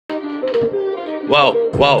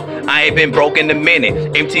Whoa, I ain't been broke in a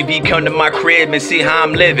minute. MTV come to my crib and see how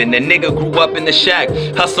I'm living. The nigga grew up in the shack,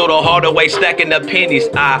 hustle the harder way, stacking up pennies.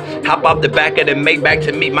 I hop off the back of the Maybach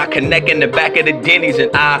to meet my connect in the back of the Denny's.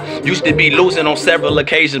 And I used to be losing on several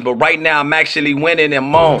occasions, but right now I'm actually winning and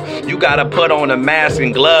more. You gotta put on a mask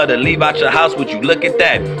and glove to leave out your house. Would you look at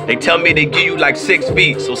that? They tell me they give you like 6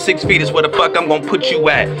 feet, so 6 feet is where the fuck I'm gonna put you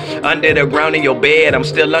at. Under the ground in your bed, I'm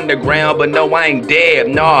still underground, but no, I ain't dead.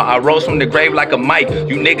 Nah, I rose from the grave like a mic.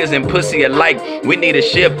 You niggas and pussy alike. We need a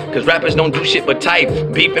shift, cause rappers don't do shit but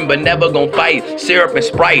type. Beefing but never gon' fight. Syrup and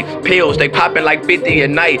Sprite, pills, they popping like 50 a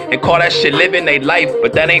night. And call that shit living they life,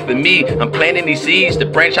 but that ain't for me. I'm planting these seeds to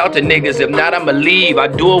branch out to niggas. If not, I'ma leave. I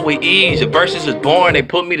do it with ease. The verses is born, they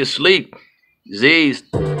put me to sleep. Z's.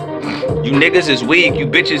 You niggas is weak, you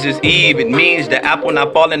bitches is Eve. It means the apple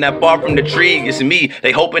not falling that far from the tree. It's me,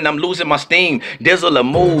 they hoping I'm losing my steam. Dizzle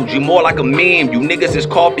mood, you more like a meme. You niggas is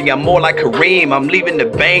coffee, I'm more like Kareem. I'm leaving the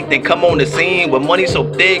bank, then come on the scene. With money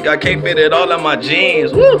so thick, I can't fit it all in my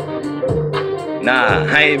jeans. Woo! Nah,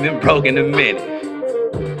 I ain't been broke in a minute.